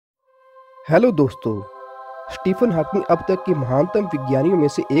Hello दोस्तों। Stephen Hawking अब तक के महानतम विज्ञानियों में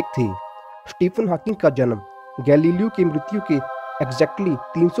से एक थे। स्टीफन हॉकिंग का जन्म गैलीलियो की मृत्यु के एग्जैक्टली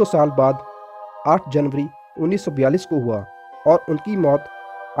 300 साल बाद 8 जनवरी 1942 को हुआ और उनकी मौत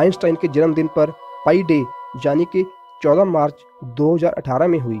आइंस्टाइन के जन्मदिन पर पाई डे यानी कि 14 मार्च 2018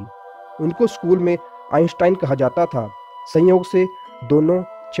 में हुई। उनको स्कूल में आइंस्टाइन कहा जाता था। संयोग से दोनों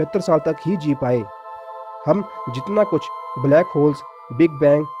 76 साल तक ही जी पाए। हम जितना कुछ ब्लैक होल्स, बिग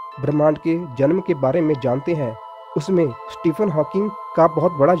बैंग, ब्रह्मांड के जन्म के बारे में जानते हैं, उसमें स्टीफन हॉकिंग का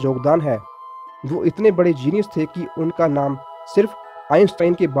बहुत बड़ा योगदान है। वो इतने बड़े जीनियस थे कि उनका नाम सिर्फ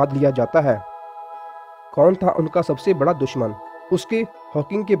आइंस्टाइन के बाद लिया जाता है। कौन था उनका सबसे बड़ा दुश्मन? उसके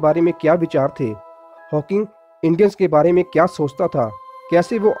हॉकिंग के बारे में क्या विचार थे? हॉकिंग इंडियंस के बारे में क्या सोचता था?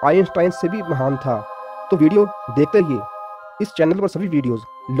 कैसे वो आइंस्टाइन से भी महान था? तो वीडियो देखते रहिए। इस चैनल पर सभी वीडियोस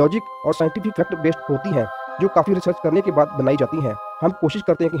लॉजिक और साइंटिफिक फैक्ट बेस्ड होती हैं, जो काफ़ी रिसर्च करने के बाद बनाई जाती हैं। हम कोशिश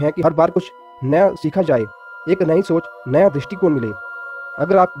करते हैं कि हर बार कुछ नया सीखा जाए, एक नई सोच, नया दृष्टिकोण मिले।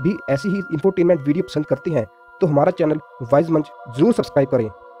 अगर आप भी ऐसी ही इंफोटेनमेंट वीडियो पसंद करते हैं तो हमारा चैनल वाइज मंच जरूर सब्सक्राइब करें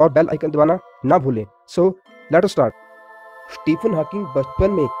और बेल आइकन दबाना ना भूलें। So let us start. Stephen Hawking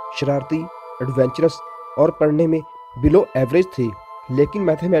बचपन में शरारती, एडवेंचरस और पढ़ने में बिलो एवरेज थे, लेकिन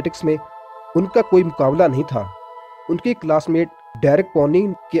मैथमेटिक्स में उनका कोई मुकाबला नहीं था। उनके क्लासमेट डेरेक पॉनी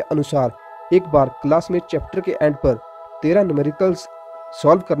के अनुसार एक बार क्लास में चैप्टर के एंड पर 13 न्यूमेरिकल्स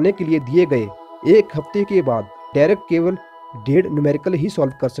सॉल्व करने के लिए दिए गए। एक हफ्ते के बाद डेरेक केवल 1.5 न्यूमेरिकल ही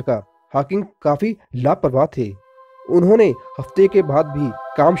सॉल्व कर सका। हॉकिंग काफ़ी लापरवाह थे। उन्होंने हफ्ते के बाद भी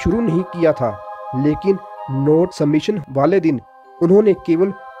काम शुरू नहीं किया था, लेकिन नोट सबमिशन वाले दिन उन्होंने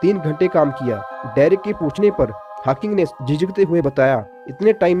केवल 3 घंटे काम किया। डेरेक के पूछने पर हॉकिंग ने झिझकते हुए बताया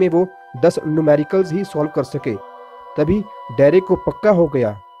इतने टाइम में वो 10 न्यूमेरिकल्स ही सॉल्व कर सके। तभी डेरेक को पक्का हो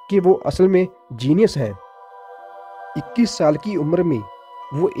गया कि वो असल में जीनियस हैं। 21 साल की उम्र में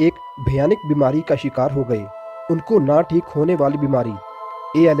वो एक भयानक बीमारी का शिकार हो गए। उनको ना ठीक होने वाली बीमारी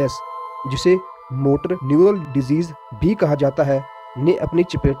ALS, जिसे मोटर न्यूरल डिजीज भी कहा जाता है, ने अपनी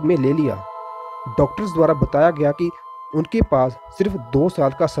चपेट में ले लिया। डॉक्टर्स द्वारा बताया गया कि उनके पास सिर्फ 2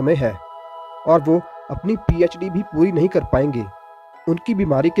 साल का समय है और वो अपनी PhD भी पूरी नहीं कर पाएंगे। उनकी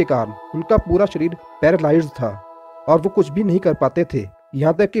बीमारी के कारण उनका पूरा शरीर पैरालाइज्ड था और वो कुछ भी नहीं कर पाते थे,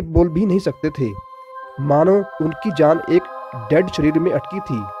 यहाँ तक कि बोल भी नहीं सकते थे। मानो उनकी जान एक डेड शरीर में अटकी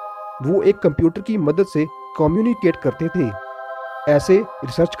थी। वो एक कंप्यूटर की मदद से कम्युनिकेट करते थे। ऐसे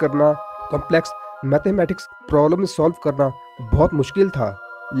रिसर्च करना, कॉम्प्लेक्स मैथमेटिक्स प्रॉब्लम सॉल्व करना बहुत मुश्किल था,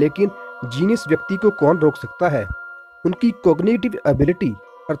 लेकिन जीनियस व्यक्ति को कौन रोक सकता है? उनकी कॉग्निटिव एबिलिटी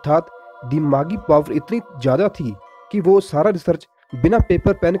अर्थात दिमागी पावर इतनी ज़्यादा थी कि वो सारा रिसर्च बिना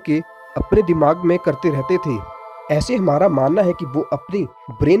पेपर पेन के अपने दिमाग में करते रहते थे। ऐसे हमारा मानना है कि वो अपनी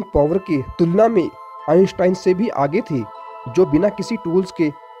ब्रेन पावर की तुलना में आइंस्टाइन से भी आगे थे, जो बिना किसी टूल्स के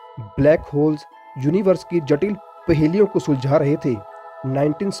ब्लैक होल्स, यूनिवर्स की जटिल पहेलियों को सुलझा रहे थे।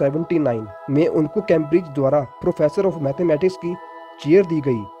 1979 में उनको कैम्ब्रिज द्वारा प्रोफेसर ऑफ मैथमेटिक्स की चेयर दी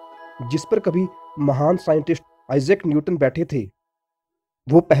गई, जिस पर कभी महान साइंटिस्ट आइजैक न्यूटन बैठे थे।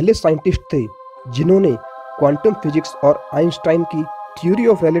 वो पहले साइंटिस्ट थे जिन्होंने क्वांटम फिजिक्स और आइंस्टाइन की थ्योरी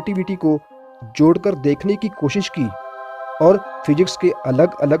ऑफ रिलेटिविटी को जोड़कर देखने की कोशिश की और फिजिक्स के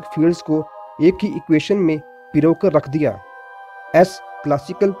अलग अलग फील्ड्स को एक ही इक्वेशन में पिरोकर रख दिया। S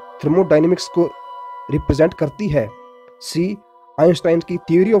क्लासिकल थर्मोडायनेमिक्स को रिप्रेजेंट करती है, C आइंस्टाइन की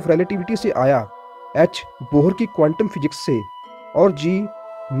थ्योरी ऑफ रिलेटिविटी से आया, H बोहर की क्वांटम फिजिक्स से और G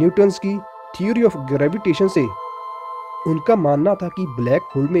न्यूटन्स की थ्योरी ऑफ ग्रेविटेशन से। उनका मानना था कि ब्लैक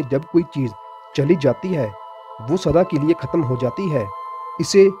होल में जब कोई चीज़ चली जाती है वो सदा के लिए ख़त्म हो जाती है।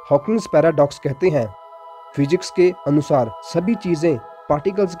 इसे हॉकिंग्स पैराडॉक्स कहते हैं। फिजिक्स के अनुसार सभी चीज़ें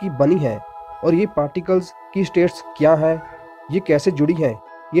पार्टिकल्स की बनी हैं और ये पार्टिकल्स की स्टेट्स क्या हैं, ये कैसे जुड़ी हैं,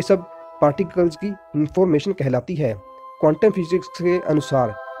 ये सब पार्टिकल्स की इंफॉर्मेशन कहलाती है। क्वांटम फिजिक्स के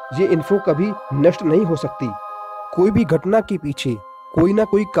अनुसार ये इन्फो कभी नष्ट नहीं हो सकती। कोई भी घटना के पीछे कोई ना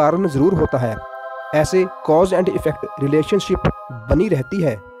कोई कारण ज़रूर होता है। ऐसे कॉज एंड इफेक्ट रिलेशनशिप बनी रहती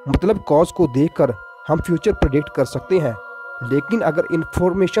है। मतलब कॉज को देखकर हम फ्यूचर प्रेडिक्ट कर सकते हैं, लेकिन अगर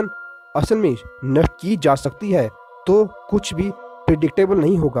इंफॉर्मेशन असल में नष्ट की जा सकती है तो कुछ भी प्रिडिक्टेबल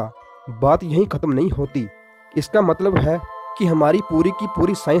नहीं होगा। बात यहीं ख़त्म नहीं होती। इसका मतलब है कि हमारी पूरी की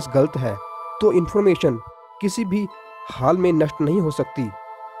पूरी साइंस गलत है, तो इंफॉर्मेशन किसी भी हाल में नष्ट नहीं हो सकती।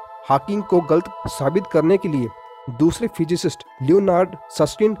 हॉकिंग को गलत साबित करने के लिए दूसरे फिजिसिस्ट लियोनार्ड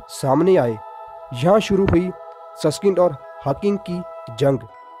सस्किंड सामने आए। यहाँ शुरू हुई सस्किंड और हॉकिंग की जंग।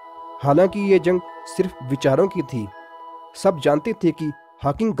 हालांकि ये जंग सिर्फ विचारों की थी। सब जानते थे कि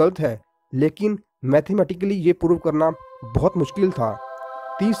हॉकिंग गलत है, लेकिन मैथमेटिकली ये प्रूव करना बहुत मुश्किल था।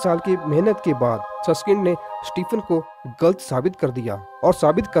 30 साल की मेहनत के बाद सस्किंड ने स्टीफन को गलत साबित कर दिया और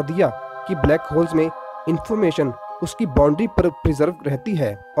साबित कर दिया कि ब्लैक होल्स में इंफॉर्मेशन उसकी बाउंड्री पर प्रिजर्व रहती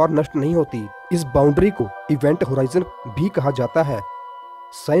है और नष्ट नहीं होती। इस बाउंड्री को इवेंट होराइजन भी कहा जाता है।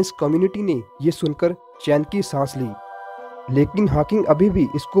 साइंस कम्युनिटी ने ये सुनकर चैन की सांस ली, लेकिन हॉकिंग अभी भी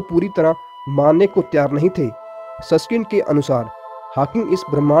इसको पूरी तरह मानने को तैयार नहीं थे। सस्किंड के अनुसार हॉकिंग इस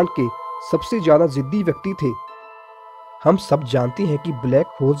ब्रह्मांड के सबसे ज्यादा जिद्दी व्यक्ति थे। हम सब जानते हैं कि ब्लैक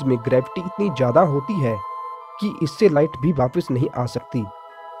होल्स में ग्रेविटी इतनी ज्यादा होती है कि इससे लाइट भी वापस नहीं आ सकती,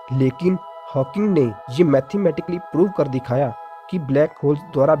 लेकिन हॉकिंग ने ये मैथमेटिकली प्रूव कर दिखाया कि ब्लैक होल्स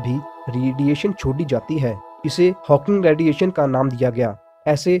द्वारा भी रेडिएशन छोड़ी जाती है। इसे हॉकिंग रेडिएशन का नाम दिया गया।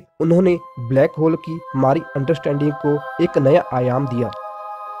 ऐसे उन्होंने ब्लैक होल की हमारी अंडरस्टैंडिंग को एक नया आयाम दिया।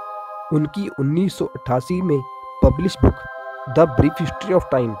 उनकी 1988 में publish book the brief history of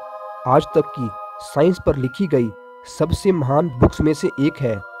time आज तक की साइंस पर लिखी गई सबसे महान बुक्स में से एक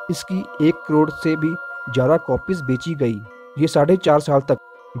है। इसकी 1 करोड़ से भी ज़्यादा कॉपीज बेची गई। ये 4.5 साल तक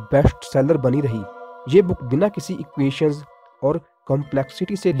बेस्ट सेलर बनी रही। ये बुक बिना किसी इक्वेशंस और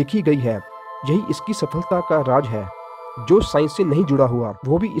कॉम्प्लेक्सिटी से लिखी गई है। यही इसकी सफलता का राज है। जो साइंस से नहीं जुड़ा हुआ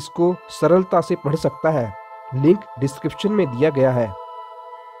वो भी इसको सरलता से पढ़ सकता है। लिंक डिस्क्रिप्शन में दिया गया है।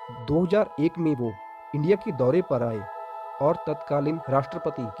 2001 में वो इंडिया के दौरे पर आए और तत्कालीन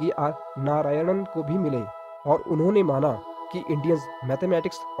राष्ट्रपति के.आर. नारायणन को भी मिले और उन्होंने माना कि इंडियंस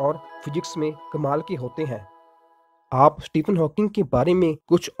मैथमेटिक्स और फिजिक्स में कमाल के होते हैं। आप स्टीफन हॉकिंग के बारे में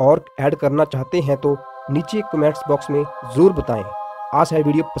कुछ और ऐड करना चाहते हैं तो नीचे कमेंट्स बॉक्स में ज़रूर बताएं। आशा है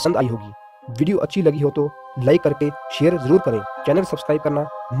वीडियो पसंद आई होगी। वीडियो अच्छी लगी हो तो लाइक करके शेयर ज़रूर करें। चैनल सब्सक्राइब करना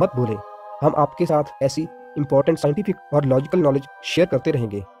मत भूलें। हम आपके साथ ऐसी इंपॉर्टेंट साइंटिफिक और लॉजिकल नॉलेज शेयर करते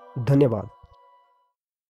रहेंगे। धन्यवाद।